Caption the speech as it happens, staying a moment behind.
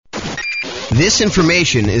This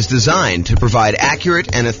information is designed to provide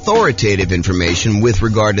accurate and authoritative information with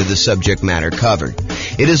regard to the subject matter covered.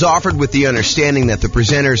 It is offered with the understanding that the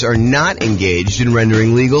presenters are not engaged in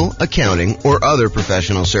rendering legal, accounting, or other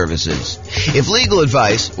professional services. If legal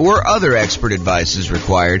advice or other expert advice is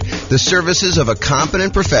required, the services of a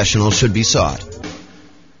competent professional should be sought.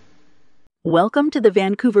 Welcome to the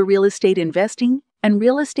Vancouver Real Estate Investing and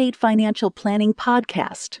Real Estate Financial Planning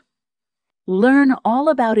Podcast. Learn all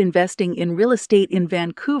about investing in real estate in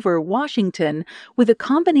Vancouver, Washington, with a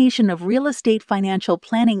combination of real estate financial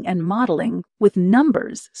planning and modeling with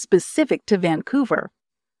numbers specific to Vancouver,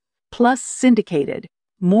 plus syndicated,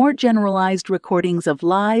 more generalized recordings of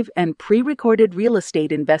live and pre-recorded real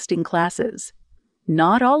estate investing classes,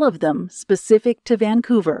 not all of them specific to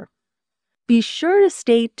Vancouver. Be sure to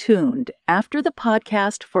stay tuned after the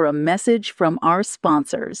podcast for a message from our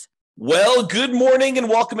sponsors. Well, good morning and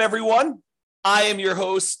welcome, everyone. I am your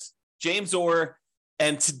host, James Orr,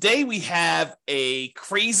 and today we have a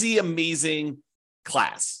crazy, amazing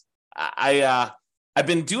class. I've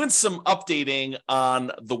been doing some updating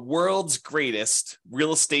on the world's greatest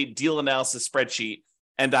real estate deal analysis spreadsheet,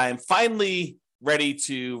 and I am finally ready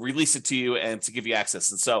to release it to you and to give you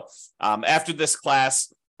access. And so after this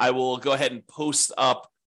class, I will go ahead and post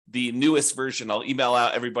up the newest version. I'll email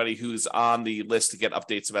out everybody who's on the list to get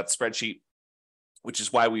updates about the spreadsheet, which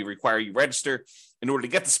is why we require you register in order to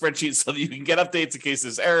get the spreadsheet so that you can get updates in case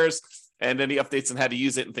there's errors and any updates on how to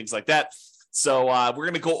use it and things like that. So we're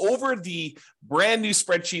going to go over the brand new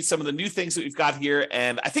spreadsheet, some of the new things that we've got here,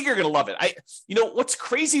 and I think you're going to love it. What's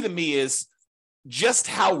crazy to me is just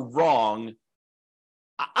how wrong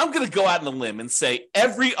I'm going to go out on a limb and say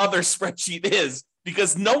every other spreadsheet is,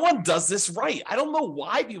 because no one does this right. I don't know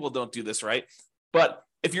why people don't do this right, but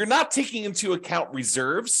if you're not taking into account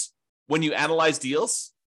reserves when you analyze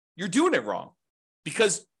deals, you're doing it wrong,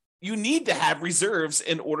 because you need to have reserves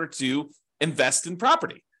in order to invest in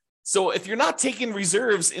property. So if you're not taking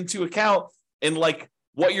reserves into account in like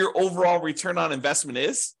what your overall return on investment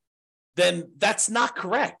is, then that's not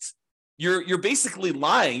correct. You're basically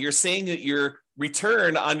lying. You're saying that your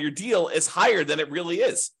return on your deal is higher than it really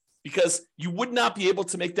is, because you would not be able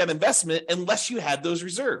to make that investment unless you had those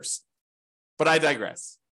reserves. But I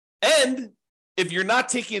digress. And if you're not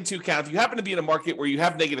taking into account, if you happen to be in a market where you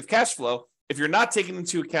have negative cash flow, if you're not taking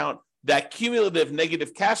into account that cumulative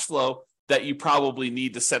negative cash flow that you probably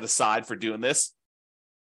need to set aside for doing this,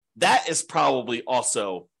 that is probably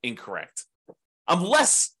also incorrect. I'm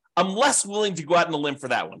less willing to go out on a limb for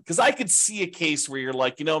that one, because I could see a case where you're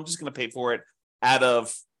like, I'm just going to pay for it out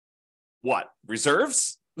of what?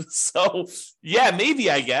 Reserves? So yeah, maybe,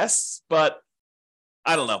 I guess, but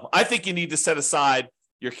I don't know. I think you need to set aside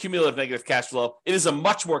your cumulative negative cash flow. It is a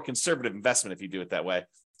much more conservative investment if you do it that way.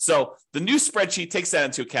 So the new spreadsheet takes that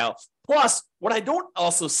into account. Plus, what I don't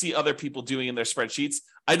also see other people doing in their spreadsheets,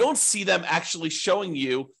 I don't see them actually showing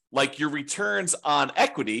you like your returns on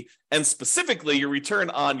equity, and specifically your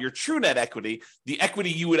return on your true net equity, the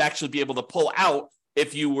equity you would actually be able to pull out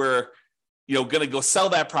if you were, going to go sell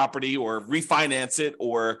that property or refinance it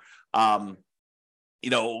or,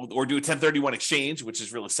 or do a 1031 exchange, which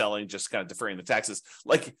is really selling, just kind of deferring the taxes.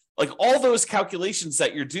 Like all those calculations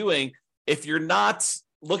that you're doing, if you're not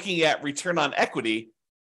looking at return on equity,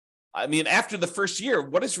 I mean, after the first year,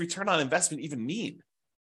 what does return on investment even mean?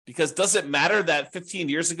 Because does it matter that 15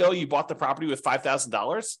 years ago you bought the property with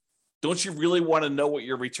 $5,000? Don't you really want to know what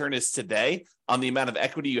your return is today on the amount of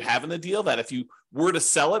equity you have in the deal, that if you were to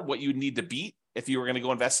sell it, what you would need to beat if you were going to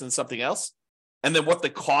go invest in something else? And then what the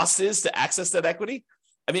cost is to access that equity?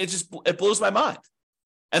 I mean, it blows my mind.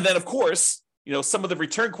 And then, of course, some of the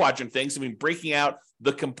return quadrant things, breaking out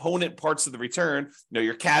the component parts of the return,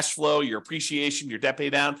 your cash flow, your appreciation, your debt pay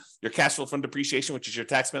down, your cash flow from depreciation, which is your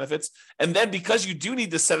tax benefits. And then because you do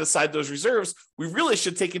need to set aside those reserves, we really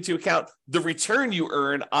should take into account the return you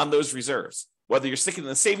earn on those reserves, whether you're sticking in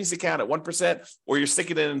the savings account at 1% or you're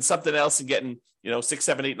sticking it in something else and getting, 6,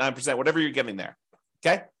 7, 8, 9%, whatever you're getting there.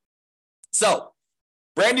 Okay. So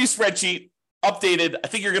brand new spreadsheet, updated. I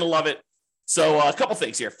think you're going to love it. So a couple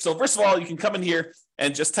things here. So first of all, you can come in here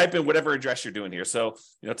and just type in whatever address you're doing here. So,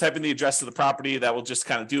 type in the address of the property. That will just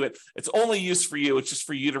kind of do it. It's only used for you. It's just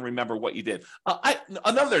for you to remember what you did.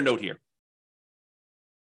 Another note here.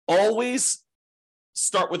 Always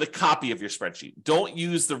start with a copy of your spreadsheet. Don't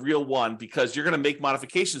use the real one, because you're going to make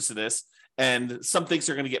modifications to this and some things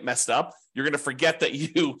are going to get messed up. You're going to forget that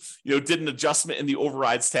you did an adjustment in the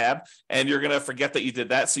overrides tab, and you're going to forget that you did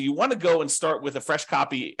that. So you want to go and start with a fresh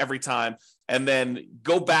copy every time, and then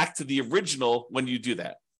go back to the original when you do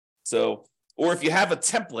that. So Or if you have a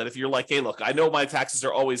template, if you're like, hey, look, I know my taxes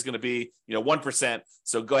are always going to be, 1%.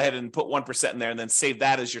 So go ahead and put 1% in there and then save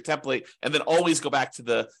that as your template. And then always go back to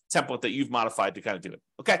the template that you've modified to kind of do it.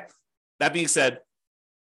 Okay. That being said,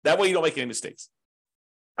 that way you don't make any mistakes.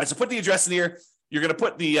 All right. So put the address in here. You're going to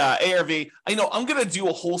put the ARV. I'm going to do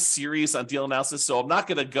a whole series on deal analysis. So I'm not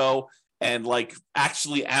going to go and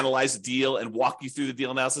actually analyze the deal and walk you through the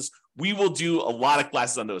deal analysis. We will do a lot of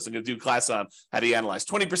classes on those. I'm going to do a class on how to analyze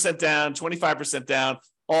 20% down, 25% down,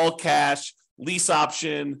 all cash, lease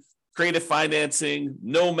option, creative financing,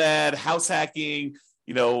 nomad, house hacking,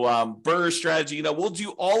 BRRRR strategy. We'll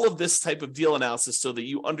do all of this type of deal analysis so that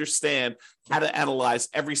you understand how to analyze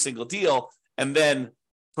every single deal. And then,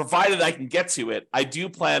 provided I can get to it, I do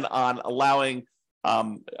plan on allowing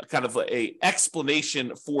kind of a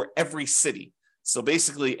explanation for every city. So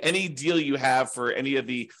basically, any deal you have for any of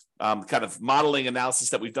the kind of modeling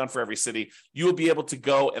analysis that we've done for every city, you will be able to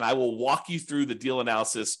go and I will walk you through the deal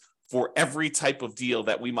analysis for every type of deal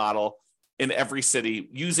that we model in every city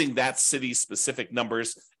using that city's specific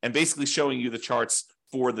numbers and basically showing you the charts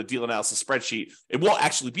for the deal analysis spreadsheet. It won't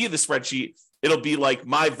actually be the spreadsheet. It'll be like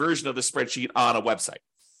my version of the spreadsheet on a website.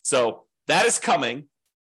 So that is coming.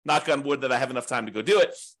 Knock on wood that I have enough time to go do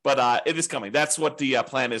it, but it is coming. That's what the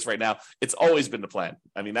plan is right now. It's always been the plan.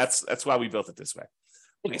 I mean, that's why we built it this way.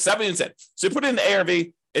 Okay, so that being said, so you put in the ARV.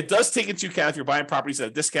 It does take into account if you're buying properties at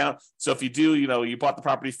a discount. So if you do, you bought the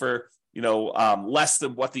property for less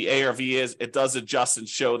than what the ARV is, it does adjust and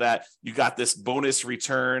show that you got this bonus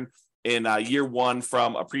return in year one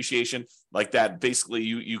from appreciation, like that. Basically,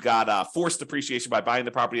 you got forced appreciation by buying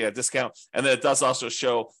the property at a discount, and then it does also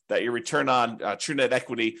show that your return on true net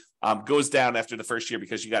equity goes down after the first year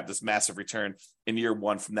because you got this massive return in year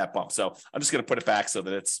one from that bump. So I'm just going to put it back so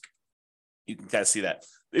that you can kind of see that.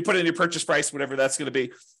 They put in your purchase price, whatever that's going to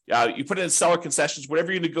be. You put in seller concessions,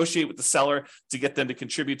 whatever you negotiate with the seller to get them to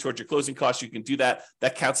contribute towards your closing costs, you can do that.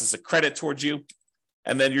 That counts as a credit towards you.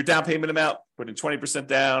 And then your down payment amount, put in 20%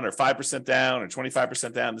 down or 5% down or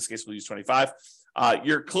 25% down. In this case, we'll use 25.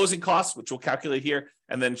 Your closing costs, which we'll calculate here,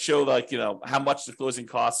 and then show how much the closing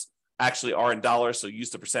costs actually are in dollars. So use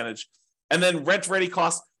the percentage. And then rent ready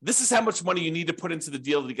costs. This is how much money you need to put into the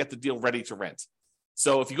deal to get the deal ready to rent.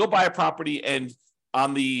 So if you go buy a property and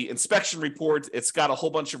on the inspection report, it's got a whole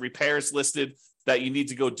bunch of repairs listed that you need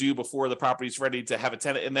to go do before the property is ready to have a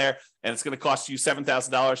tenant in there, and it's going to cost you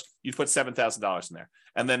 $7,000, you put $7,000 in there.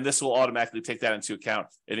 And then this will automatically take that into account.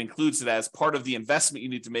 It includes it as part of the investment you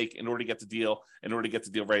need to make in order to get the deal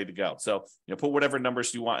ready to go. So, put whatever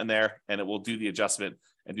numbers you want in there, and it will do the adjustment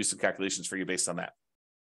and do some calculations for you based on that.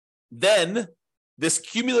 Then this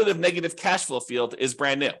cumulative negative cash flow field is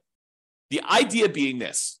brand new. The idea being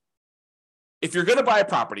this: if you're going to buy a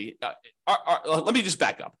property, let me just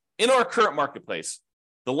back up. In our current marketplace,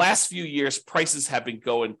 the last few years, prices have been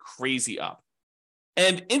going crazy up,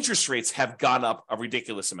 and interest rates have gone up a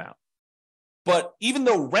ridiculous amount. But even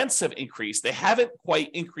though rents have increased, they haven't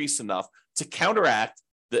quite increased enough to counteract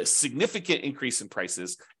the significant increase in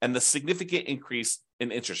prices and the significant increase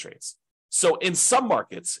in interest rates. So in some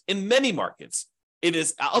markets, in many markets,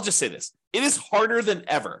 I'll just say this, it is harder than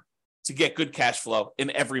ever to get good cash flow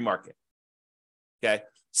in every market. Okay.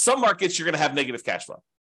 Some markets, you're going to have negative cash flow,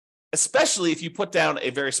 especially if you put down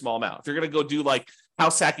a very small amount. If you're going to go do like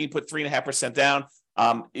house hacking, put 3.5% down,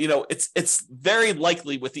 it's very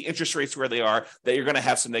likely with the interest rates where they are that you're going to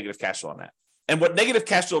have some negative cash flow on that. And what negative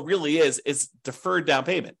cash flow really is deferred down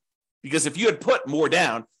payment. Because if you had put more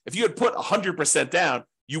down, if you had put 100% down,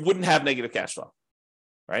 you wouldn't have negative cash flow,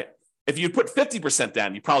 right? If you put 50%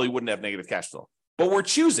 down, you probably wouldn't have negative cash flow. But we're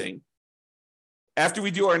choosing, after we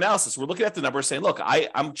do our analysis, we're looking at the numbers saying, look,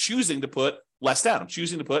 I'm choosing to put less down. I'm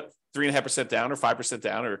choosing to put 3.5% down or 5%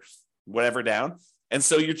 down or whatever down. And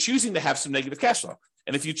so you're choosing to have some negative cash flow.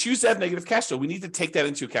 And if you choose to have negative cash flow, we need to take that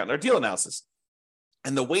into account in our deal analysis.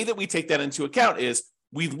 And the way that we take that into account is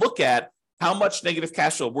we look at how much negative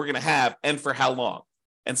cash flow we're going to have and for how long.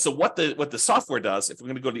 And so what the software does, if we're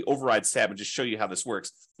going to go to the overrides tab and just show you how this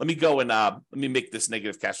works, let me go and let me make this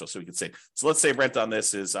negative cash flow so we can see. So let's say rent on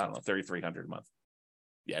this is, I don't know, $3,300 a month.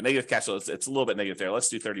 Yeah, negative cash flow, it's a little bit negative there. Let's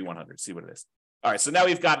do $3,100, see what it is. All right, so now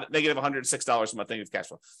we've got negative $106 a month negative cash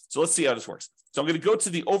flow. So let's see how this works. So I'm going to go to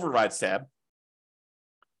the overrides tab.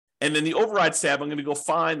 And in the overrides tab, I'm going to go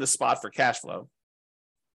find the spot for cash flow,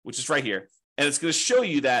 which is right here. And it's going to show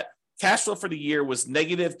you that cash flow for the year was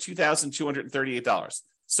negative $2,238.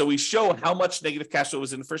 So we show how much negative cash flow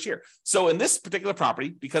was in the first year. So in this particular property,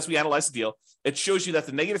 because we analyzed the deal, it shows you that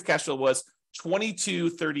the negative cash flow was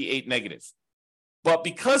 $2,238 negative. But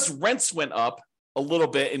because rents went up a little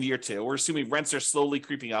bit in year 2. We're assuming rents are slowly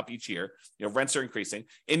creeping up each year. Rents are increasing.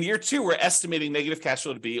 In year 2, we're estimating negative cash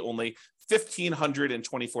flow to be only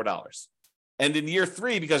 $1,524. And in year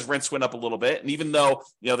 3, because rents went up a little bit, and even though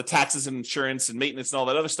the taxes and insurance and maintenance and all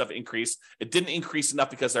that other stuff increased, it didn't increase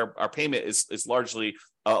enough because our payment is largely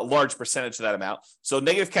a large percentage of that amount. So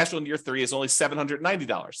negative cash flow in year 3 is only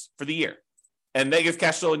 $790 for the year. And negative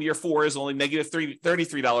cash flow in year 4 is only negative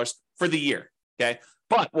 $33 for the year. Okay.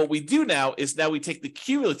 But what we do now is we take the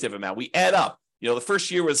cumulative amount. We add up. The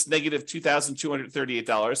first year was negative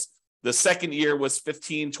 $2,238. The second year was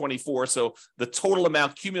 $1,524. So the total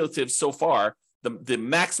amount cumulative so far, the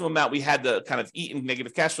maximum amount we had to kind of eat in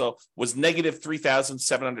negative cash flow was negative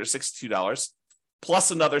 $3,762,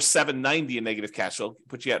 plus another $790 in negative cash flow,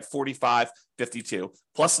 put you at $4,552,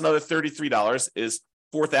 plus another $33 is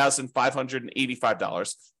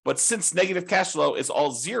 $4,585. But since negative cash flow is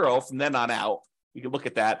all zero from then on out, we can look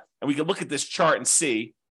at that, and we can look at this chart and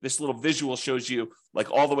see this little visual shows you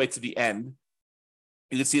like all the way to the end.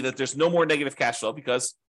 You can see that there's no more negative cash flow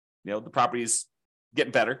because the property's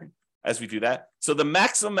getting better as we do that. So the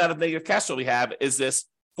maximum amount of negative cash flow we have is this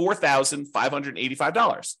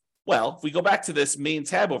 $4,585. Well, if we go back to this main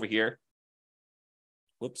tab over here,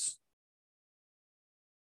 whoops.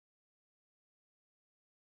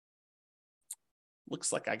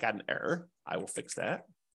 Looks like I got an error. I will fix that.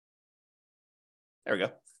 There we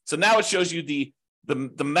go. So now it shows you the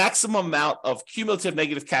maximum amount of cumulative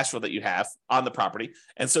negative cash flow that you have on the property.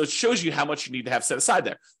 And so it shows you how much you need to have set aside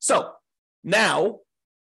there. So now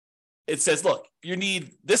it says, look, you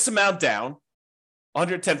need this amount down,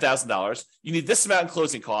 $110,000. You need this amount in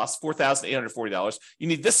closing costs, $4,840. You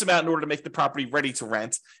need this amount in order to make the property ready to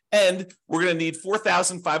rent. And we're going to need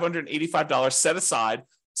 $4,585 set aside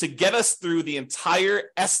to get us through the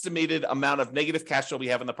entire estimated amount of negative cash flow we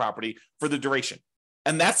have in the property for the duration.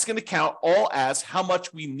 And that's going to count all as how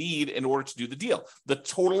much we need in order to do the deal. The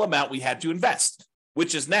total amount we had to invest,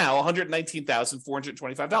 which is now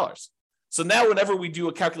 $119,425. So now whenever we do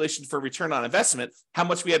a calculation for return on investment, how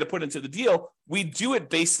much we had to put into the deal, we do it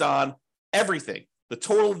based on everything: the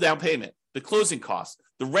total down payment, the closing costs,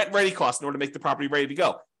 the rent ready costs in order to make the property ready to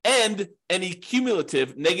go, and any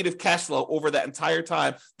cumulative negative cash flow over that entire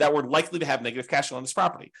time that we're likely to have negative cash flow on this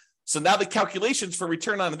property. So now the calculations for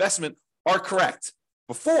return on investment are correct.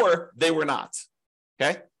 Before, they were not.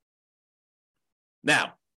 Okay?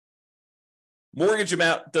 Now, mortgage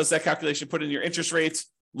amount does that calculation, put in your interest rates,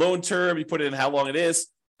 loan term, you put in how long it is.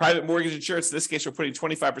 Private mortgage insurance, in this case, we're putting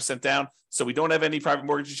 25% down, so we don't have any private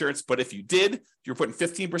mortgage insurance. But if you did, you're putting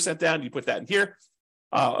 15% down, you put that in here.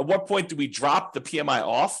 At what point do we drop the PMI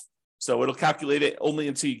off? So it'll calculate it only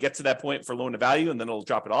until you get to that point for loan to value, and then it'll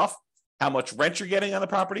drop it off. How much rent you're getting on the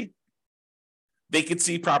property.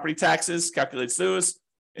 Vacancy, property taxes, calculates those.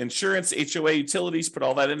 Insurance, HOA, utilities, put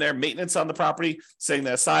all that in there. Maintenance on the property, setting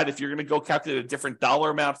that aside. If you're going to go calculate a different dollar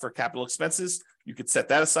amount for capital expenses, you could set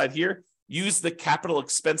that aside here. Use the capital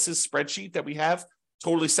expenses spreadsheet that we have,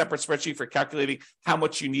 totally separate spreadsheet for calculating how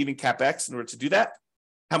much you need in CapEx in order to do that.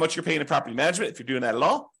 How much you're paying in property management, if you're doing that at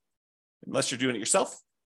all, unless you're doing it yourself.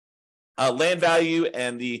 Land value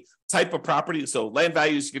and the type of property. So land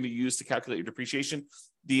value is going to be used to calculate your depreciation.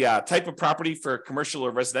 The type of property for commercial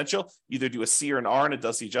or residential, either do a C or an R, and it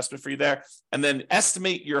does the adjustment for you there. And then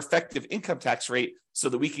estimate your effective income tax rate so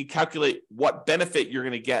that we can calculate what benefit you're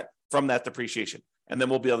going to get from that depreciation. And then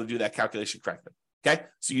we'll be able to do that calculation correctly. Okay,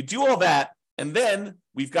 so you do all that, and then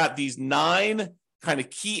we've got these 9 kind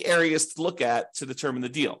of key areas to look at to determine the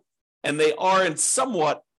deal. And they are in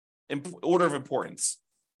somewhat order of importance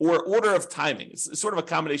or order of timing. It's sort of a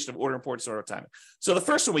combination of order of importance and order of timing. So the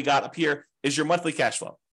first one we got up here is your monthly cash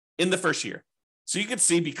flow in the first year. So you can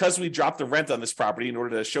see, because we dropped the rent on this property in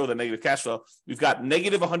order to show the negative cash flow, we've got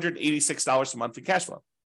negative $186 a month in cash flow.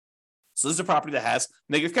 So this is a property that has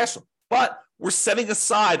negative cash flow. But we're setting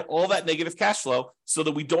aside all that negative cash flow so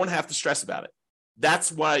that we don't have to stress about it.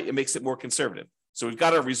 That's why it makes it more conservative. So we've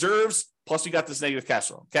got our reserves, plus we got this negative cash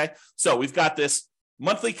flow, okay? So we've got this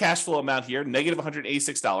monthly cash flow amount here, negative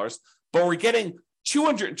 $186, but we're getting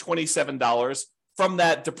 $227 from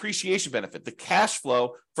that depreciation benefit, the cash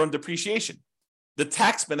flow from depreciation, the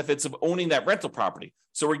tax benefits of owning that rental property.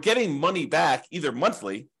 So we're getting money back either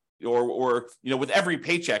monthly or with every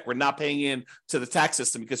paycheck. We're not paying in to the tax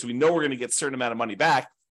system because we know we're going to get a certain amount of money back,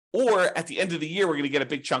 or at the end of the year, we're going to get a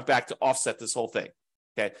big chunk back to offset this whole thing.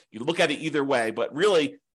 Okay, you look at it either way, but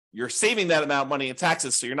really you're saving that amount of money in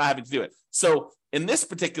taxes, so you're not having to do it. So in this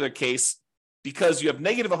particular case, because you have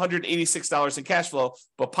negative $186 in cash flow,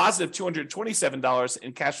 but positive $227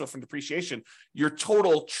 in cash flow from depreciation, your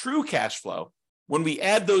total true cash flow, when we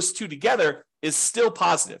add those two together, is still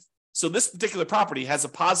positive. So this particular property has a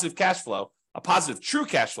positive cash flow, a positive true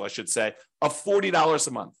cash flow, I should say, of $40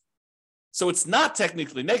 a month. So it's not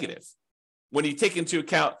technically negative when you take into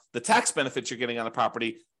account the tax benefits you're getting on the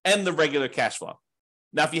property and the regular cash flow.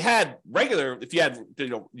 Now, if you had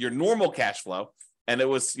your normal cash flow and it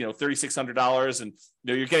was $3,600 and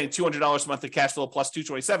you're getting $200 a month of cash flow plus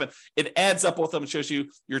 $227, it adds up both of them and shows you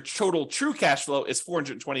your total true cash flow is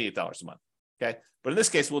 $428 a month. Okay, but in this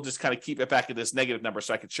case, we'll just kind of keep it back at this negative number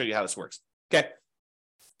so I can show you how this works. Okay,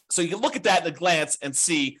 so you can look at that at a glance and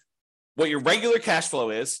see what your regular cash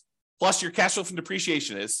flow is, plus your cash flow from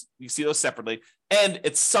depreciation is. You see those separately, and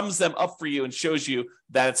it sums them up for you and shows you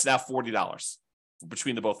that it's now $40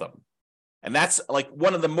 between the both of them. And that's like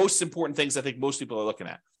one of the most important things I think most people are looking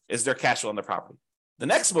at is their cash flow on their property. The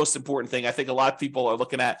next most important thing I think a lot of people are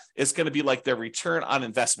looking at is going to be like their return on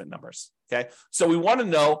investment numbers. Okay, so we want to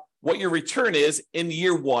know what your return is in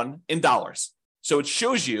year one in dollars. So it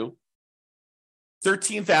shows you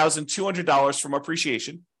 $13,200 from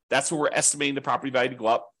appreciation. That's where we're estimating the property value to go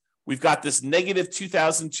up. We've got this negative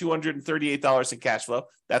 $2,238 in cash flow.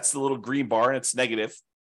 That's the little green bar, and it's negative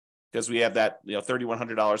because we have that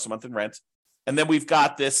 $3,100 a month in rent. And then we've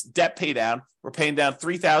got this debt pay down. We're paying down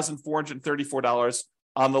 $3,434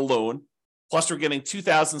 on the loan, plus we're getting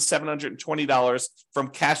 $2,720 from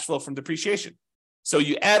cash flow from depreciation. So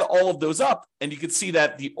you add all of those up, and you can see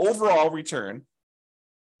that the overall return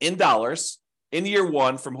in dollars in year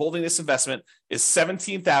one from holding this investment is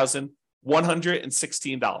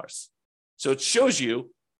 $17,116. So it shows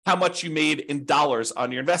you how much you made in dollars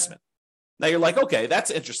on your investment. Now you're like, okay,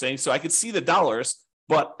 that's interesting. So I could see the dollars,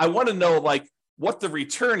 but I want to know what the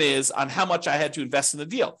return is on how much I had to invest in the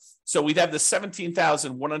deal. So we'd have the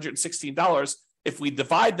 $17,116. If we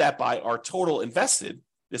divide that by our total invested,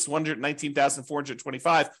 this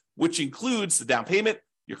 $119,425, which includes the down payment,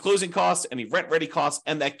 your closing costs, any rent-ready costs,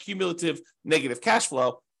 and that cumulative negative cash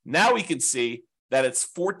flow, now we can see that it's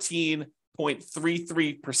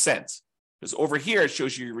 14.33%. Because over here, it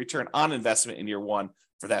shows you your return on investment in year one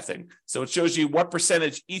for that thing. So it shows you what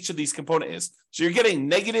percentage each of these component is. So you're getting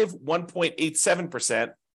negative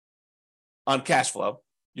 1.87% on cash flow.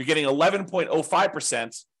 You're getting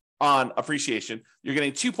 11.05% on appreciation. You're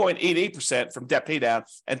getting 2.88% from debt pay down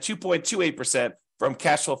and 2.28% from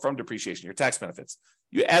cash flow from depreciation, your tax benefits.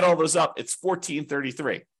 You add all those up, it's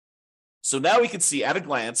 1433. So now we can see at a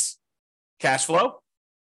glance, cash flow,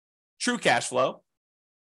 true cash flow,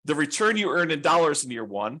 the return you earned in dollars in year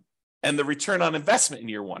one, and the return on investment in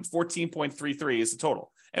year one, 14.33 is the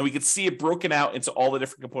total. And we can see it broken out into all the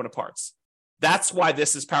different component parts. That's why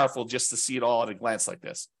this is powerful, just to see it all at a glance like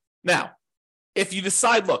this. Now, if you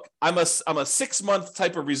decide, look, I'm a 6-month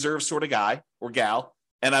type of reserve sort of guy or gal,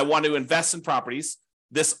 and I want to invest in properties,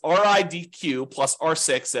 this RIDQ plus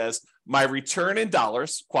R6 says my return in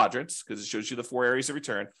dollars, quadrants, because it shows you the 4 areas of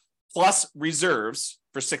return, plus reserves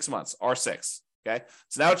for 6 months, R6. Okay,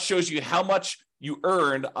 so now it shows you how much you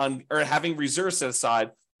earned on having reserves set aside,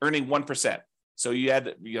 earning 1%. So you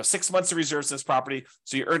had 6 months of reserves in this property,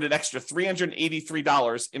 so you earned an extra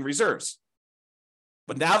 $383 in reserves.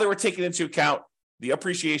 But now that we're taking into account the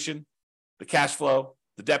appreciation, the cash flow,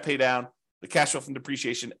 the debt pay down, the cash flow from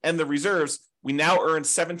depreciation, and the reserves, we now earn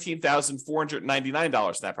 $17,499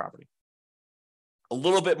 in that property. A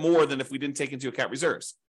little bit more than if we didn't take into account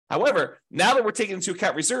reserves. However, now that we're taking into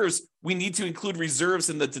account reserves, we need to include reserves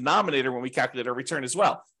in the denominator when we calculate our return as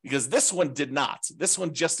well, because this one did not. This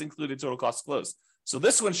one just included total cost to close. So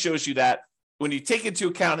this one shows you that when you take into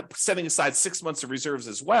account setting aside 6 months of reserves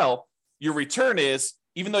as well, your return is,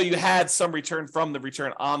 even though you had some return from the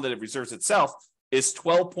return on the reserves itself, is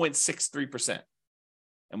 12.63%.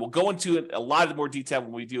 And we'll go into a lot more detail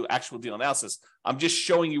when we do actual deal analysis. I'm just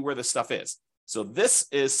showing you where this stuff is. So this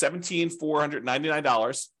is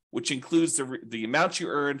 $17,499, which includes the amount you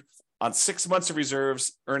earned on 6 months of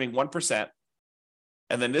reserves, earning 1%.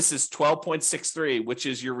 And then this is 12.63, which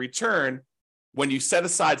is your return when you set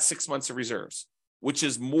aside 6 months of reserves, which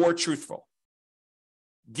is more truthful.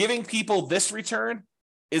 Giving people this return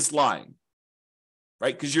is lying,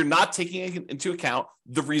 right? Because you're not taking into account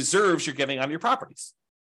the reserves you're getting on your properties.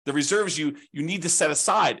 The reserves you need to set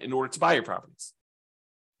aside in order to buy your properties.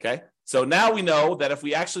 Okay? So now we know that if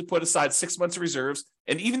we actually put aside 6 months of reserves,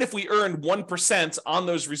 and even if we earn 1% on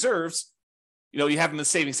those reserves, you have them in the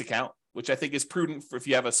savings account, which I think is prudent for if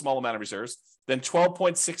you have a small amount of reserves, then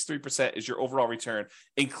 12.63% is your overall return,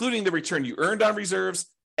 including the return you earned on reserves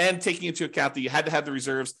and taking into account that you had to have the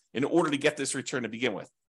reserves in order to get this return to begin with.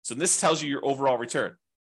 So this tells you your overall return.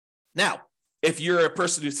 Now, if you're a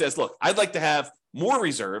person who says, look, I'd like to have more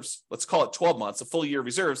reserves, let's call it 12 months, a full year of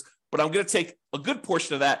reserves, but I'm going to take a good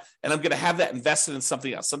portion of that and I'm going to have that invested in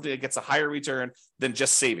something else, something that gets a higher return than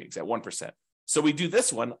just savings at 1%. So we do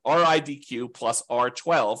this one, RIDQ plus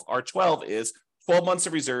R12. R12 is 12 months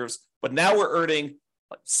of reserves, but now we're earning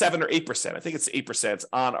 7 or 8%. I think it's 8%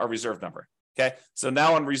 on our reserve number. Okay. So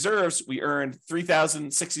now on reserves, we earned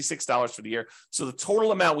 $3,066 for the year. So the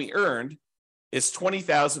total amount we earned is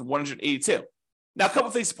 $20,182. Now, a couple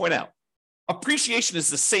of things to point out. Appreciation is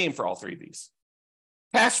the same for all three of these.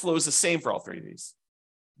 Cash flow is the same for all three of these.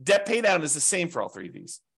 Debt pay down is the same for all three of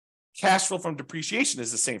these. Cash flow from depreciation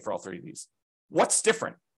is the same for all three of these. What's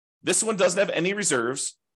different? This one doesn't have any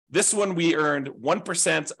reserves. This one we earned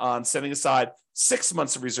 1% on setting aside 6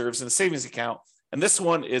 months of reserves in a savings account. And this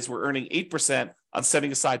one is we're earning 8% on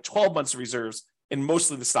setting aside 12 months of reserves in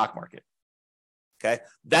mostly the stock market. Okay,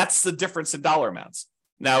 that's the difference in dollar amounts.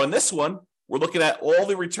 Now, in this one, we're looking at all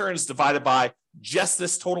the returns divided by just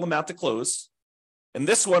this total amount to close. In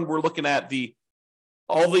this one, we're looking at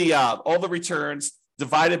all the returns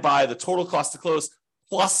divided by the total cost to close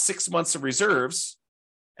plus 6 months of reserves.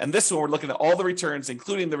 And this one, we're looking at all the returns,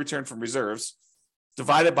 including the return from reserves,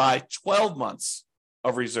 divided by 12 months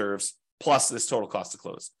of reserves plus this total cost to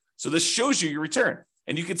close. So this shows you your return.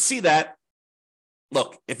 And you can see that,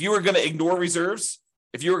 look, if you were going to ignore reserves,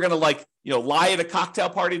 if you were going to lie at a cocktail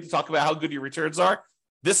party to talk about how good your returns are,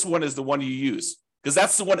 this one is the one you use because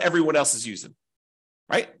that's the one everyone else is using,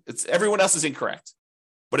 right? Everyone else is incorrect.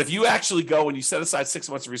 But if you actually go and you set aside 6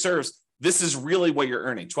 months of reserves, this is really what you're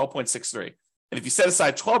earning, 12.63. And if you set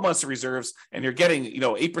aside 12 months of reserves and you're getting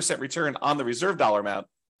 8% return on the reserve dollar amount,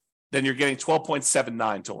 then you're getting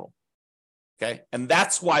 12.79 total. Okay. And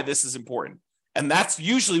that's why this is important. And that's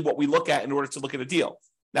usually what we look at in order to look at a deal.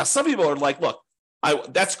 Now, some people are like, look,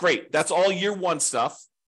 that's great. That's all year one stuff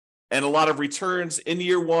and a lot of returns in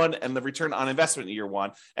year one and the return on investment in year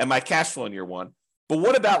one and my cash flow in year one. But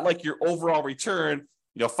what about like your overall return,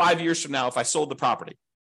 5 years from now, if I sold the property?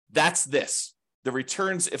 That's the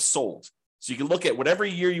returns if sold. So you can look at whatever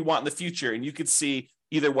year you want in the future and you could see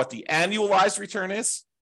either what the annualized return is,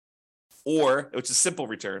 which is simple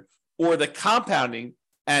return, or the compounding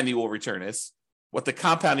annual return is, what the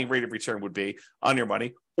compounding rate of return would be on your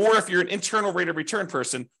money. Or if you're an internal rate of return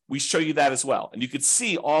person, we show you that as well. And you could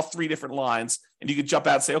see all three different lines and you could jump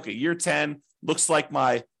out and say, okay, year 10 looks like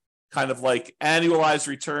my kind of like annualized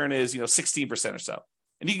return is, 16% or so.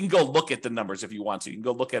 And you can go look at the numbers if you want to. You can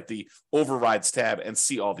go look at the overrides tab and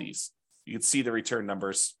see all these. You can see the return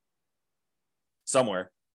numbers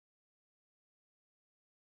somewhere.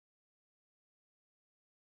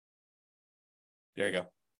 There you go.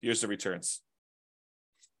 Here's the returns.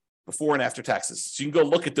 Before and after taxes. So you can go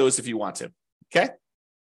look at those if you want to. Okay?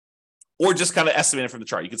 Or just kind of estimate it from the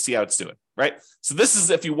chart. You can see how it's doing, right? So this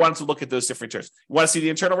is if you wanted to look at those different returns. You want to see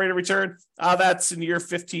the internal rate of return? That's in year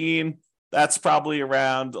 15. That's probably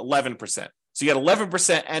around 11%. So you get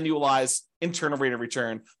 11% annualized internal rate of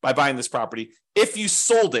return by buying this property. If you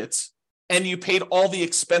sold it and you paid all the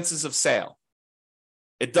expenses of sale,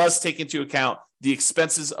 it does take into account the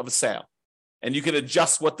expenses of a sale. And you can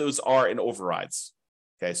adjust what those are in overrides.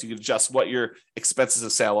 Okay, so you can adjust what your expenses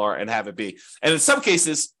of sale are and have it be. And in some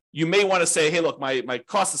cases, you may want to say, hey, look, my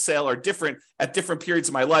costs of sale are different at different periods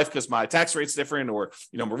of my life because my tax rate's different, or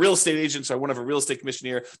I'm a real estate agent, so I won't have a real estate commission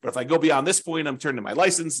here. But if I go beyond this point, I'm turning my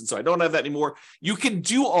license, and so I don't have that anymore. You can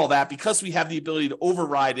do all that because we have the ability to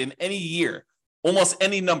override in any year, almost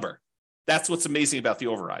any number. That's what's amazing about the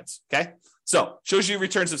overrides. Okay, so shows you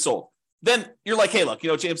returns if sold. Then you're like, hey, look,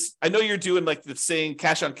 James, I know you're doing like the saying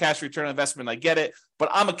cash on cash return on investment. I get it, but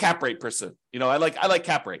I'm a cap rate person. I like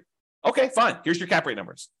cap rate. Okay, fine. Here's your cap rate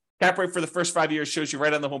numbers. Cap rate for the first 5 years shows you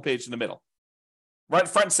right on the homepage in the middle, right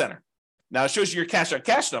front and center. Now it shows you your cash on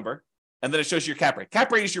cash number, and then it shows you your cap rate.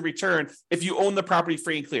 Cap rate is your return if you own the property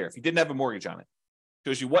free and clear, if you didn't have a mortgage on it. It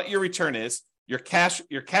shows you what your return is, your cash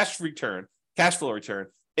return, cash flow return,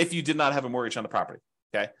 if you did not have a mortgage on the property.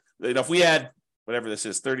 Okay. If we had whatever this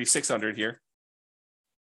is, 3,600 here,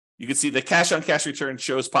 you can see the cash on cash return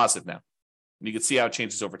shows positive now. And you can see how it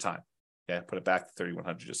changes over time. Okay, put it back to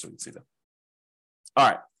 3,100 just so we can see that. All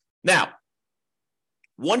right. Now,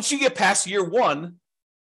 once you get past year one,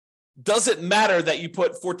 does it matter that you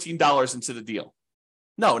put $14 into the deal?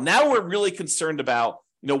 No, now we're really concerned about,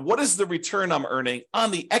 what is the return I'm earning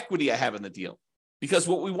on the equity I have in the deal? Because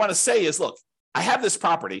what we want to say is, look, I have this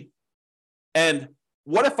property, and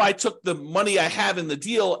what if I took the money I have in the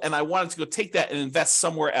deal and I wanted to go take that and invest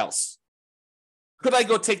somewhere else? Could I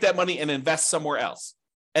go take that money and invest somewhere else?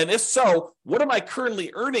 And if so, what am I currently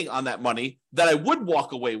earning on that money that I would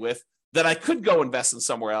walk away with that I could go invest in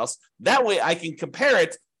somewhere else? That way I can compare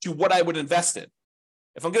it to what I would invest in.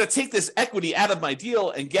 If I'm going to take this equity out of my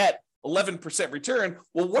deal and get 11% return,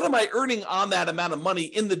 well, what am I earning on that amount of money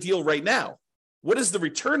in the deal right now? What is the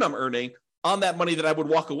return I'm earning on that money that I would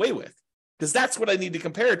walk away with? Because that's what I need to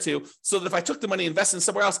compare it to, so that if I took the money and invested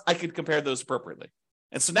somewhere else, I could compare those appropriately.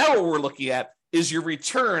 And so now what we're looking at is your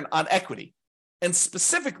return on equity. And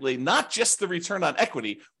specifically, not just the return on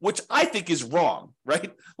equity, which I think is wrong,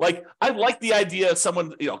 right? Like, I like the idea of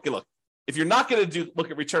someone, okay, look, if you're not going to look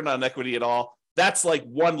at return on equity at all, that's like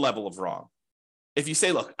one level of wrong. If you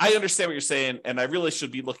say, look, I understand what you're saying, and I really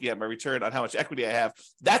should be looking at my return on how much equity I have,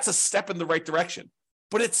 that's a step in the right direction.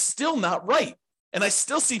 But it's still not right. And I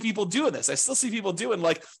still see people doing this. I still see people doing,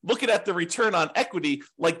 like, looking at the return on equity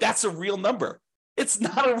like that's a real number. It's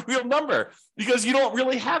not a real number because you don't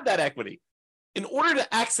really have that equity. In order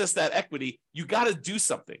to access that equity, you got to do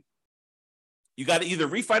something. You got to either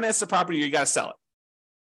refinance the property or you got to sell it.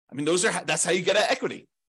 I mean, that's how you get at equity.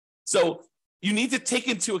 So you need to take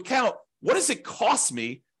into account, what does it cost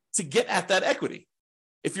me to get at that equity?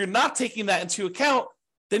 If you're not taking that into account,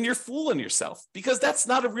 then you're fooling yourself, because that's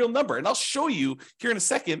not a real number. And I'll show you here in a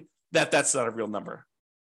second that that's not a real number.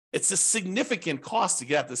 It's a significant cost to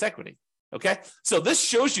get at this equity. Okay. So this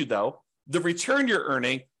shows you, though, the return you're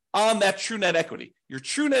earning on that true net equity. Your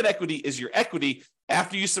true net equity is your equity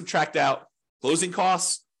after you subtract out closing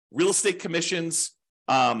costs, real estate commissions,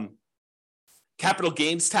 capital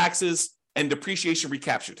gains taxes, and depreciation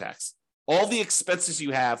recapture tax. All the expenses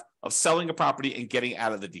you have of selling a property and getting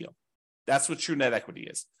out of the deal. That's what true net equity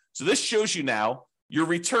is. So this shows you now your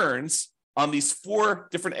returns on these 4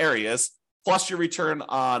 different areas, plus your return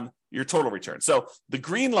on your total return. So the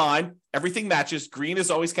green line, everything matches. Green is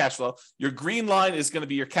always cash flow. Your green line is going to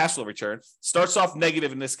be your cash flow return. Starts off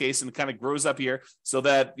negative in this case and kind of grows up here, so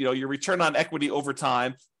that your return on equity over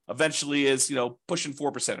time eventually is pushing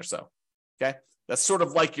 4% or so. Okay, that's sort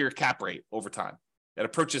of like your cap rate over time. It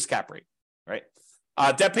approaches cap rate, right?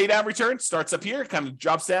 Debt pay down return starts up here, kind of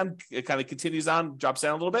drops down, it kind of continues on, drops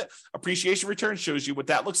down a little bit. Appreciation return shows you what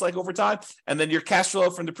that looks like over time. And then your cash flow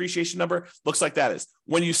from depreciation number looks like that is.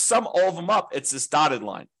 When you sum all of them up, it's this dotted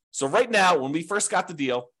line. So right now, when we first got the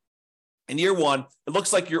deal in year 1, it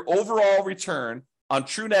looks like your overall return on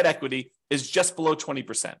true net equity is just below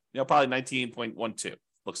 20%, probably 19.12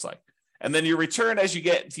 looks like. And then your return as you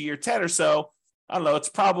get to year 10 or so, I don't know, it's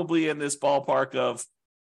probably in this ballpark of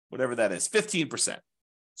whatever that is, 15%.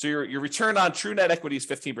 So your return on true net equity is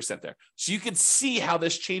 15% there. So you can see how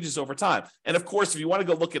this changes over time. And of course, if you want to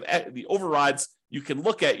go look at the overrides, you can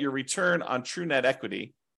look at your return on true net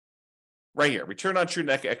equity right here, return on true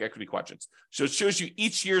net equity quadrants. So it shows you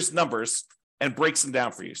each year's numbers and breaks them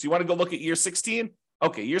down for you. So you want to go look at year 16?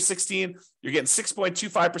 Okay, year 16, you're getting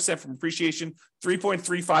 6.25% from appreciation,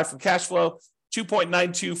 3.35 from cash flow,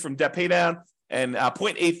 2.92 from debt paydown, and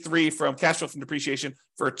 0.83 from cash flow from depreciation,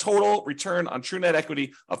 for a total return on true net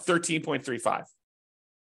equity of 13.35.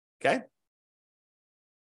 Okay?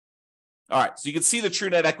 All right, so you can see the true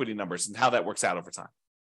net equity numbers and how that works out over time.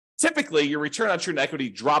 Typically, your return on true net equity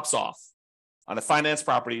drops off. On a finance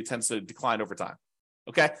property, it tends to decline over time.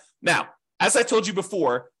 Okay? Now, as I told you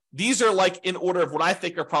before, these are like in order of what I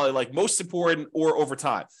think are probably like most important or over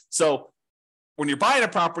time. So when you're buying a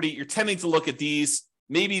property, you're tending to look at these,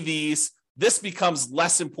 maybe these. This becomes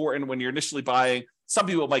less important when you're initially buying. Some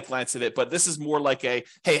people might glance at it, but this is more like hey,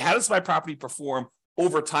 how does my property perform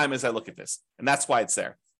over time as I look at this? And that's why it's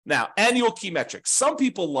there. Now, annual key metrics. Some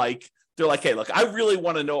people they're like, hey, look, I really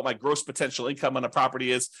want to know what my gross potential income on a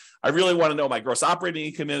property is. I really want to know what my gross operating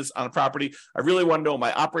income is on a property. I really want to know what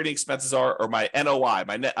my operating expenses are, or my NOI,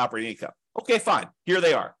 my net operating income. Okay, fine. Here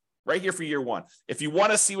they are, right here for year 1. If you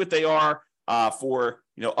want to see what they are for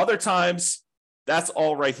other times, that's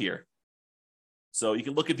all right here. So you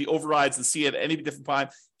can look at the overrides and see it at any different time.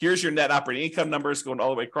 Here's your net operating income numbers going all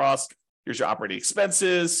the way across. Here's your operating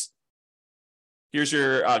expenses. Here's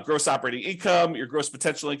your gross operating income, your gross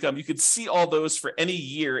potential income. You can see all those for any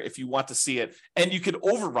year if you want to see it, and you can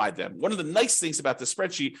override them. One of the nice things about this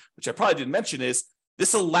spreadsheet, which I probably didn't mention, is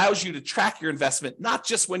this allows you to track your investment, not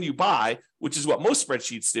just when you buy, which is what most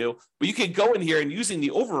spreadsheets do, but you can go in here and using the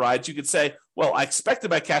overrides, you could say, well, I expected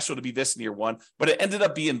my cash flow to be this in year 1, but it ended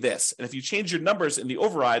up being this. And if you change your numbers in the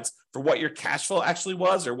overrides for what your cash flow actually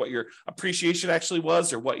was, or what your appreciation actually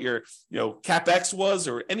was, or what your CapEx was,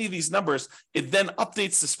 or any of these numbers, it then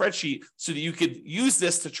updates the spreadsheet so that you could use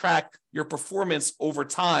this to track your performance over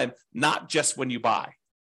time, not just when you buy.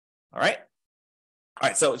 All right. All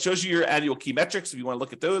right, so it shows you your annual key metrics if you want to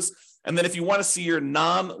look at those. And then if you want to see your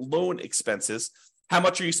non-loan expenses, how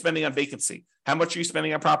much are you spending on vacancy? How much are you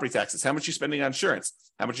spending on property taxes? How much are you spending on insurance?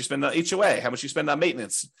 How much you spend on HOA? How much you spend on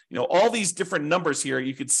maintenance? All these different numbers here,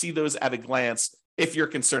 you could see those at a glance if you're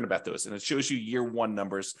concerned about those. And it shows you year one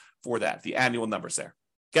numbers for that, the annual numbers there.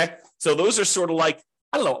 Okay. So those are sort of like,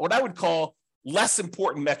 I don't know, what I would call less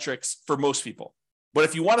important metrics for most people. But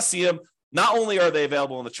if you want to see them, not only are they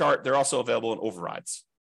available in the chart, they're also available in overrides.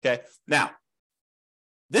 Okay. Now,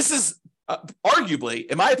 this is arguably,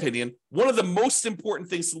 in my opinion, one of the most important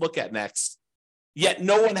things to look at next, yet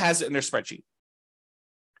no one has it in their spreadsheet.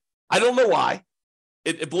 I don't know why.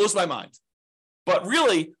 It blows my mind. But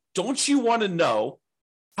really, don't you want to know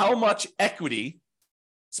how much equity,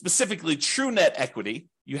 specifically true net equity,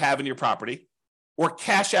 you have in your property, or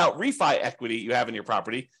cash out refi equity you have in your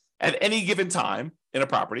property at any given time in a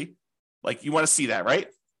property? Like, you want to see that, right?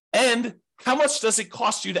 And how much does it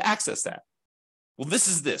cost you to access that? Well, this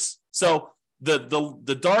is this. So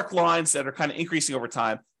the dark lines that are kind of increasing over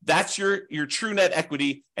time, that's your true net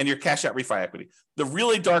equity and your cash out refi equity. The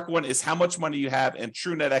really dark one is how much money you have in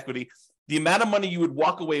true net equity, the amount of money you would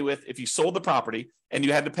walk away with if you sold the property and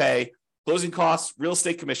you had to pay closing costs, real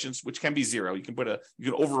estate commissions, which can be zero. You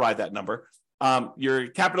can override that number. Your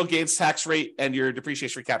capital gains tax rate and your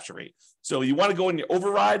depreciation recapture rate. So you want to go in your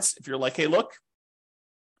overrides. If you're like, hey, look,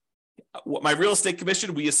 what my real estate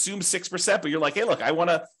commission, we assume 6%, but you're like, hey, look, I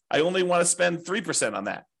only want to spend 3% on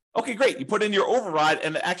that. Okay, great. You put in your override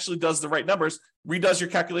and it actually does the right numbers, redoes your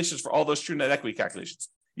calculations for all those true net equity calculations.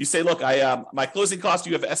 You say, look, my closing costs,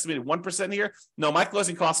 you have estimated 1% here. No, my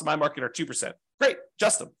closing costs in my market are 2%. Great,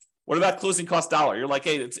 adjust them. What about closing cost dollar? You're like,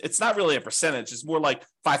 hey, it's not really a percentage. It's more like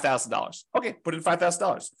 $5,000. Okay, put in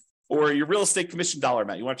 $5,000. Or your real estate commission dollar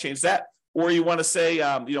amount. You want to change that? Or you want to say,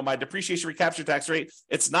 my depreciation recapture tax rate,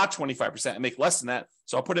 it's not 25%. I make less than that,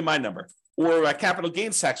 so I'll put in my number. Or my capital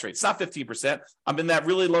gains tax rate, it's not 15%. I'm in that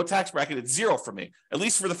really low tax bracket. It's zero for me, at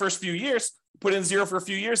least for the first few years. Put in zero for a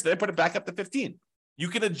few years, then put it back up to 15. You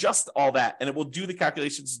can adjust all that, and it will do the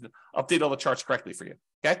calculations and update all the charts correctly for you.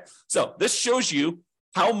 Okay, so this shows you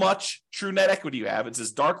how much true net equity you have. It's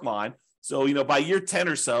this dark line. So, by year 10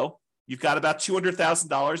 or so, you've got about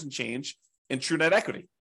 $200,000 and change in true net equity.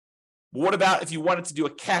 But what about if you wanted to do a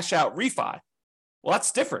cash out refi? Well,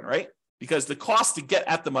 that's different, right? Because the cost to get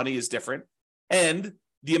at the money is different. And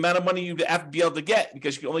the amount of money you have to be able to get,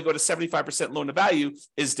 because you can only go to 75% loan to value,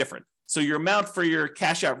 is different. So your amount for your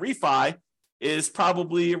cash out refi is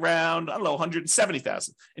probably around, $170,000.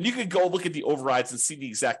 And you could go look at the overrides and see the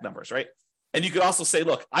exact numbers, right? And you could also say,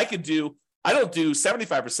 look, I don't do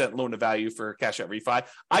 75% loan to value for cash out refi.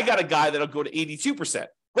 I got a guy that'll go to 82%.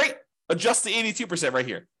 Great. Adjust to 82% right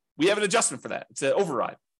here. We have an adjustment for that. It's an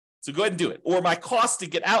override. So go ahead and do it. Or my cost to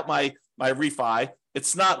get out my refi,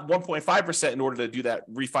 it's not 1.5% in order to do that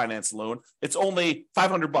refinance loan. It's only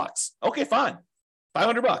 $500. Okay, fine.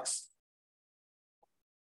 $500.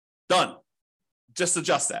 Done. Just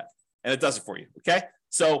adjust that. And it does it for you. Okay.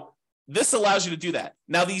 So this allows you to do that.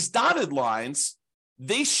 Now, these dotted lines,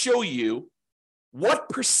 they show you what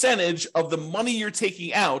percentage of the money you're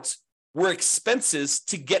taking out were expenses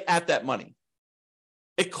to get at that money.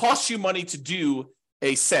 It costs you money to do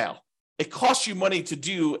a sale. It costs you money to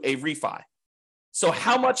do a refi. So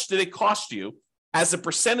how much did it cost you as a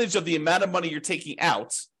percentage of the amount of money you're taking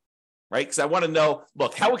out, right? Because I want to know,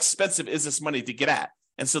 look, how expensive is this money to get at?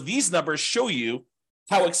 And so these numbers show you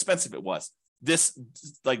how expensive it was. This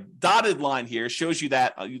like dotted line here shows you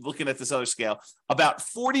that, you're looking at this other scale, about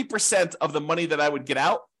 40% of the money that I would get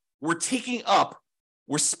out were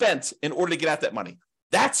spent in order to get at that money.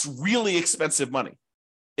 That's really expensive money.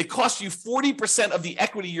 It costs you 40% of the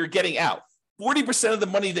equity you're getting out. 40% of the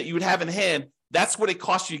money that you would have in hand, that's what it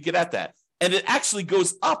costs you to get at that. And it actually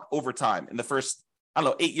goes up over time in the first,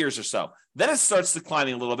 8 years or so. Then it starts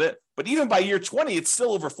declining a little bit. But even by year 20, it's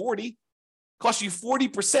still over 40. It costs you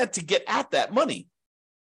 40% to get at that money.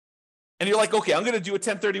 And you're like, okay, I'm going to do a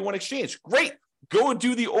 1031 exchange. Great. Go and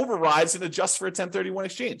do the overrides and adjust for a 1031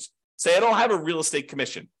 exchange. Say, I don't have a real estate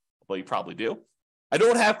commission. Well, you probably do. I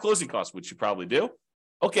don't have closing costs, which you probably do.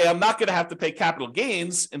 Okay, I'm not going to have to pay capital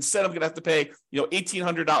gains. Instead, I'm going to have to pay,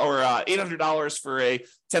 $1,800 or $800 for a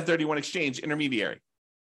 1031 exchange intermediary.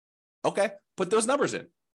 Okay, put those numbers in.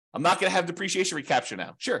 I'm not going to have depreciation recapture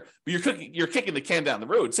now. Sure, but you're kicking the can down the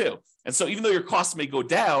road too. And so even though your costs may go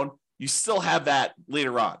down, you still have that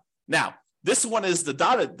later on. Now, this one is the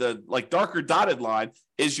darker dotted line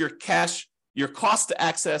is your cost to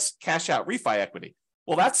access cash out refi equity.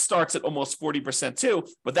 Well, that starts at almost 40% too,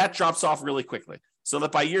 but that drops off really quickly. So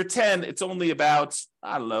that by year 10, it's only about,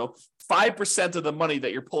 5% of the money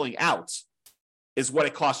that you're pulling out is what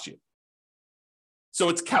it costs you. So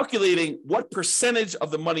it's calculating what percentage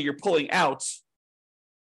of the money you're pulling out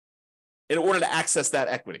in order to access that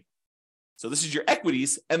equity. So this is your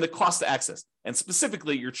equities and the cost to access, and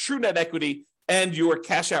specifically your true net equity and your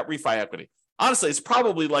cash out refi equity. honestly, it's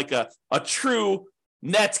probably like a true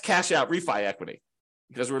net cash out refi equity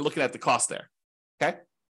because we're looking at the cost there. Okay.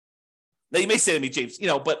 Now you may say to me, James,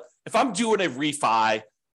 but if I'm doing a refi,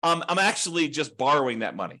 I'm actually just borrowing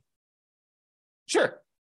that money. Sure.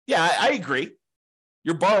 Yeah, I agree.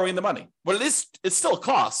 You're borrowing the money, but it's still a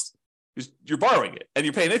cost. You're borrowing it and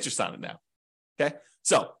you're paying interest on it now. Okay.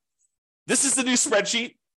 So this is the new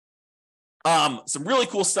spreadsheet. Some really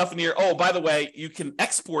cool stuff in here. Oh, by the way, you can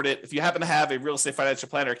export it. If you happen to have a real estate financial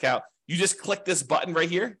planner account, you just click this button right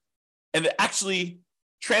here and it actually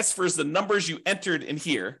transfers the numbers you entered in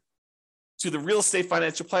here to the real estate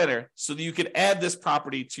financial planner so that you can add this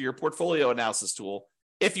property to your portfolio analysis tool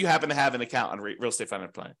if you happen to have an account on real estate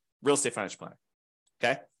financial planner.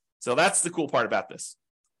 Okay. So that's the cool part about this.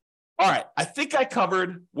 All right. I think I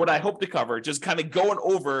covered what I hope to cover, just kind of going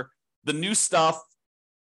over the new stuff,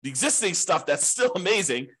 the existing stuff that's still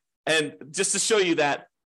amazing. And just to show you that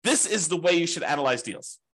this is the way you should analyze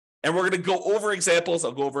deals. And we're going to go over examples.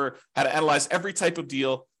 I'll go over how to analyze every type of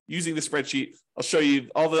deal using the spreadsheet. I'll show you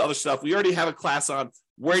all the other stuff. We already have a class on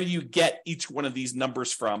where do you get each one of these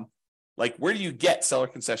numbers from? Like, where do you get seller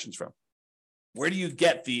concessions from? Where do you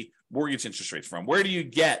get the mortgage interest rates from? Where do you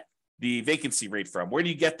get the vacancy rate from? Where do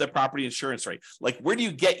you get the property insurance rate? Like, where do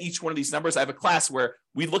you get each one of these numbers? I have a class where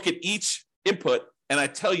we look at each input and I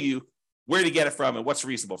tell you where to get it from and what's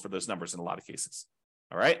reasonable for those numbers in a lot of cases.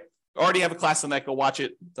 All right. I already have a class on that. Go watch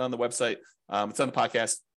it. It's on the website. It's on the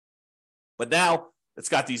podcast. But now it's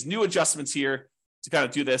got these new adjustments here to kind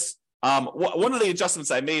of do this. One of the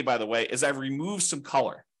adjustments I made, by the way, is I've removed some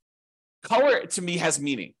color. Color to me has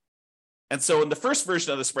meaning. And so in the first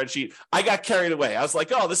version of the spreadsheet, I got carried away. I was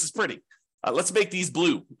like, oh, this is pretty. Let's make these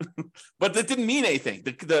blue. But that didn't mean anything.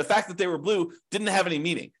 The fact that they were blue didn't have any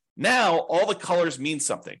meaning. Now all the colors mean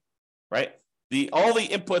something, right? All the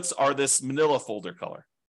inputs are this manila folder color,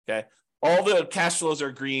 okay? All the cash flows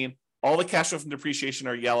are green. All the cash flow from depreciation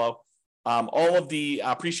are yellow. All of the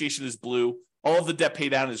appreciation is blue. All of the debt pay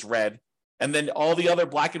down is red. And then all the other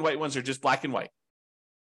black and white ones are just black and white,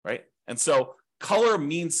 right? And so color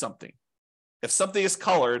means something. If something is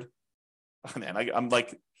colored, oh man,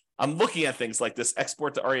 I'm looking at things like this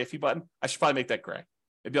export to REFE button. I should probably make that gray.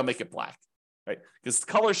 Maybe I'll make it black, right? Because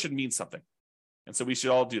color should mean something. And so we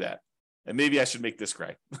should all do that. And maybe I should make this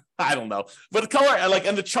gray. I don't know. But the color,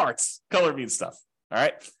 and the charts, color means stuff. All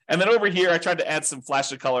right. And then over here, I tried to add some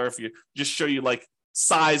flash of color if you just show you like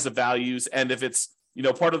size of values. And if it's,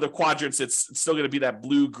 part of the quadrants, it's still going to be that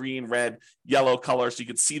blue, green, red, yellow color. So you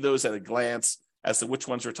can see those at a glance as to which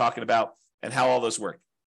ones we're talking about and how all those work.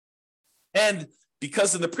 And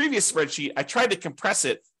because in the previous spreadsheet, I tried to compress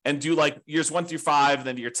it and do like years 1 through 5,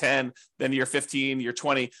 then year 10, then year 15, year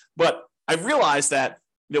 20. But I realized that,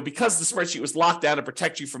 because the spreadsheet was locked down to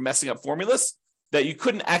protect you from messing up formulas, that you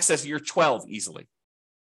couldn't access year 12 easily.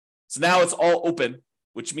 So now it's all open,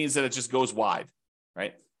 which means that it just goes wide,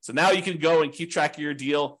 right? So now you can go and keep track of your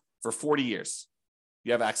deal for 40 years.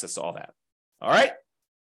 You have access to all that. All right.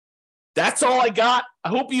 That's all I got. I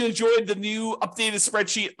hope you enjoyed the new updated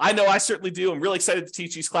spreadsheet. I know I certainly do. I'm really excited to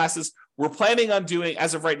teach these classes. We're planning on doing,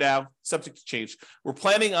 as of right now, subject to change, we're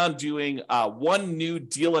planning on doing one new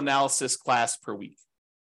deal analysis class per week.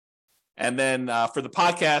 And then for the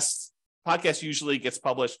podcast usually gets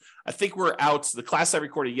published. I think we're out. The class I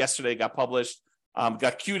recorded yesterday got published,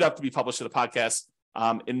 got queued up to be published to the podcast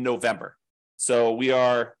in November. So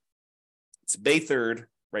it's May 3rd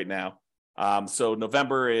right now. So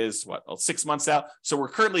November is 6 months out. So we're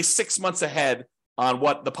currently 6 months ahead on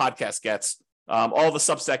what the podcast gets. All the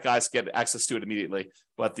Substack guys get access to it immediately,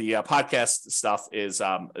 but the podcast stuff is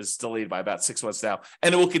delayed by about 6 months now,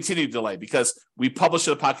 and it will continue to delay because we publish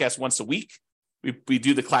the podcast once a week. We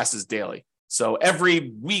do the classes daily. So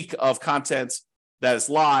every week of content that is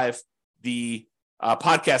live, the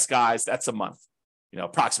podcast guys, that's a month,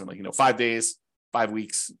 approximately, 5 days, 5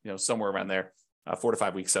 weeks, somewhere around there. 4 to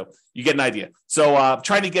 5 weeks. So you get an idea. So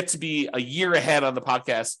trying to get to be a year ahead on the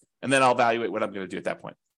podcast, and then I'll evaluate what I'm going to do at that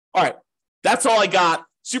point. All right. That's all I got.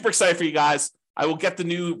 Super excited for you guys. I will get the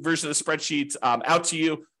new version of the spreadsheet out to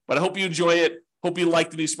you, but I hope you enjoy it. Hope you like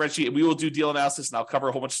the new spreadsheet, and we will do deal analysis, and I'll cover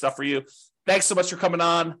a whole bunch of stuff for you. Thanks so much for coming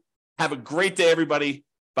on. Have a great day, everybody.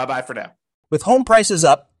 Bye-bye for now. With home prices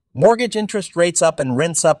up, mortgage interest rates up, and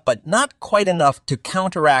rents up, but not quite enough to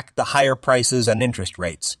counteract the higher prices and interest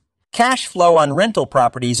rates, cash flow on rental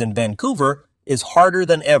properties in Vancouver is harder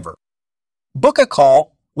than ever. Book a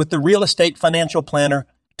call with the Real Estate Financial Planner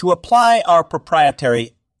to apply our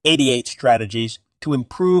proprietary 88 strategies to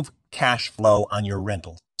improve cash flow on your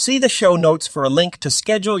rentals. See the show notes for a link to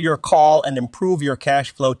schedule your call and improve your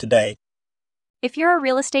cash flow today. If you're a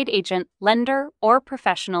real estate agent, lender, or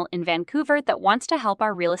professional in Vancouver that wants to help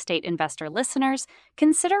our real estate investor listeners,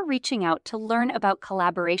 consider reaching out to learn about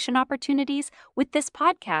collaboration opportunities with this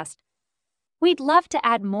podcast. We'd love to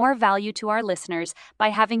add more value to our listeners by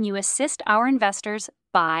having you assist our investors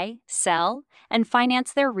buy, sell, and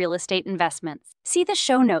finance their real estate investments. See the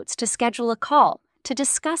show notes to schedule a call to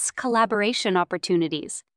discuss collaboration opportunities.